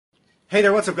Hey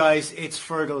there, what's up guys? It's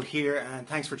Fergal here and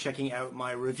thanks for checking out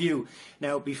my review.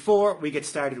 Now before we get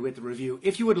started with the review,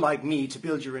 if you would like me to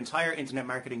build your entire internet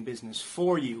marketing business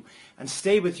for you and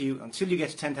stay with you until you get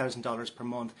to $10,000 per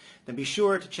month, then be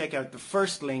sure to check out the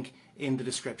first link in the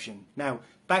description. Now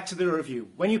back to the review.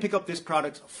 When you pick up this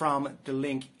product from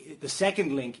the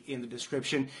second link in the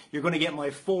description, you're going to get my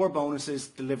 4 bonuses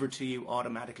delivered to you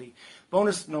automatically.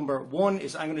 Bonus number 1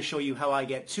 is I'm going to show you how I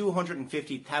get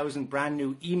 250,000 brand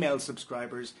new email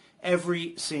subscribers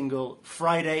every single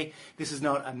Friday. This is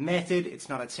not a method, it's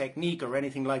not a technique or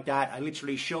anything like that. I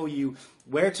literally show you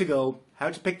where to go, how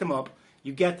to pick them up.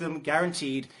 You get them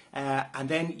guaranteed, and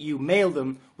then you mail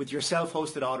them with your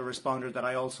self-hosted autoresponder that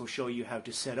I also show you how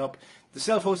to set up. The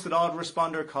self-hosted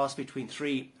autoresponder costs between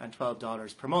 $3 and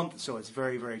 $12 per month, so it's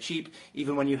very, very cheap,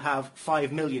 even when you have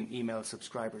 5 million email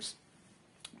subscribers.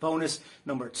 Bonus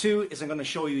number 2 is I'm going to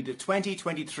show you the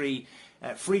 2023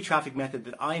 free traffic method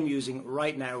that I am using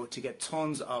right now to get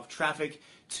tons of traffic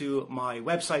to my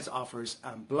websites, offers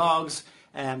and blogs.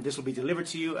 This will be delivered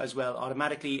to you as well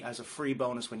automatically as a free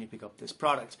bonus when you pick up this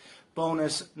product.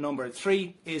 Bonus number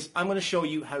 3 is I'm going to show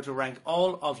you how to rank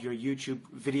all of your YouTube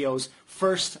videos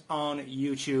first on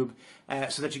YouTube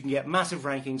so that you can get massive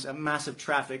rankings and massive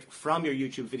traffic from your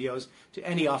YouTube videos to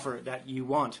any offer that you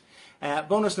want.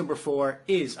 Bonus number 4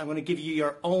 is I'm going to give you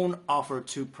your own offer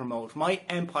to promote. My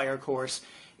Empire course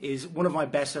is one of my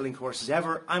best-selling courses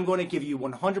ever. I'm going to give you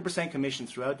 100% commission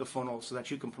throughout the funnel so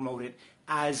that you can promote it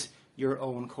as your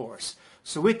own course.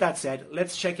 So with that said,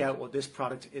 let's check out what this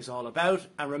product is all about.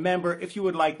 And remember, if you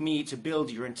would like me to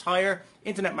build your entire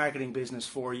internet marketing business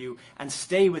for you and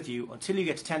stay with you until you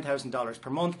get to $10,000 per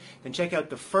month, then check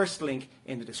out the first link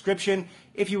in the description.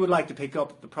 If you would like to pick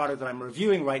up the product that I'm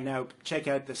reviewing right now, check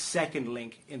out the second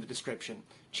link in the description.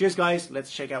 Cheers guys,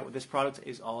 let's check out what this product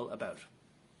is all about.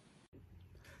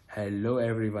 Hello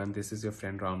everyone, this is your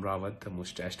friend Ram Rawat, the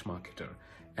mustached marketer,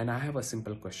 and I have a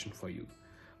simple question for you.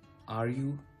 Are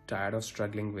you tired of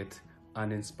struggling with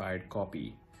uninspired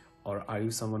copy, or are you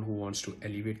someone who wants to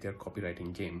elevate their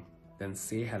copywriting game? Then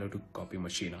say hello to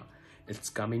Copy-Machina. It's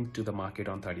coming to the market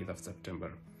on 30th of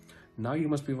September. Now you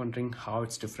must be wondering how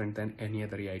it's different than any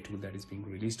other AI tool that is being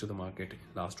released to the market in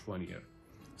last 1 year.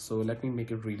 So let me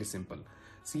make it really simple.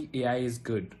 See, AI is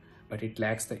good, but it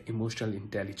lacks the emotional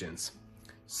intelligence.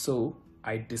 So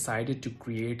I decided to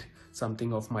create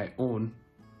something of my own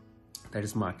that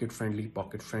is market-friendly,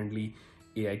 pocket-friendly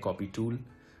AI copy tool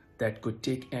that could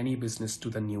take any business to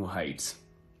the new heights.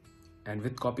 And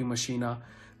with Copy-Machina,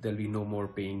 there'll be no more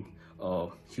paying a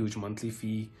huge monthly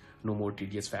fee, no more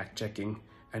tedious fact-checking,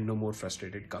 and no more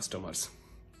frustrated customers.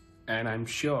 And I'm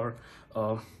sure,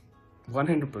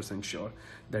 100% sure,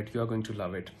 that you are going to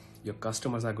love it. Your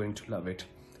customers are going to love it.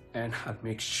 And I'll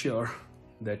make sure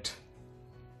that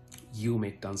you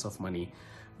make tons of money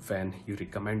when you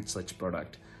recommend such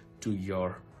product to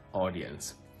your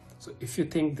audience. So if you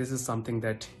think this is something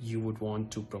that you would want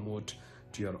to promote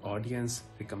to your audience,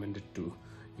 recommend it to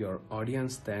your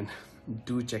audience, then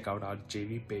do check out our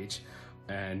JV page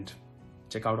and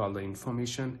check out all the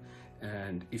information.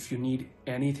 And if you need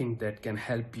anything that can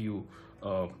help you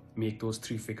make those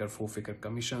 3-figure, 4-figure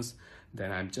commissions,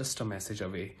 then I'm just a message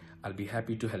away. I'll be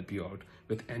happy to help you out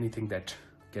with anything that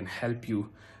can help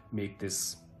you make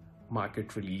this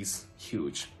market release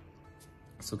huge.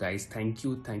 So guys, thank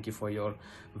you for your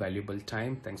valuable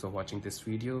time. Thanks for watching this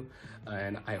video,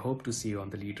 and I hope to see you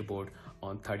on the leaderboard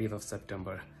on 30th of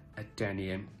September at 10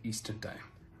 AM Eastern time.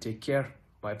 Take care.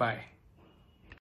 Bye bye.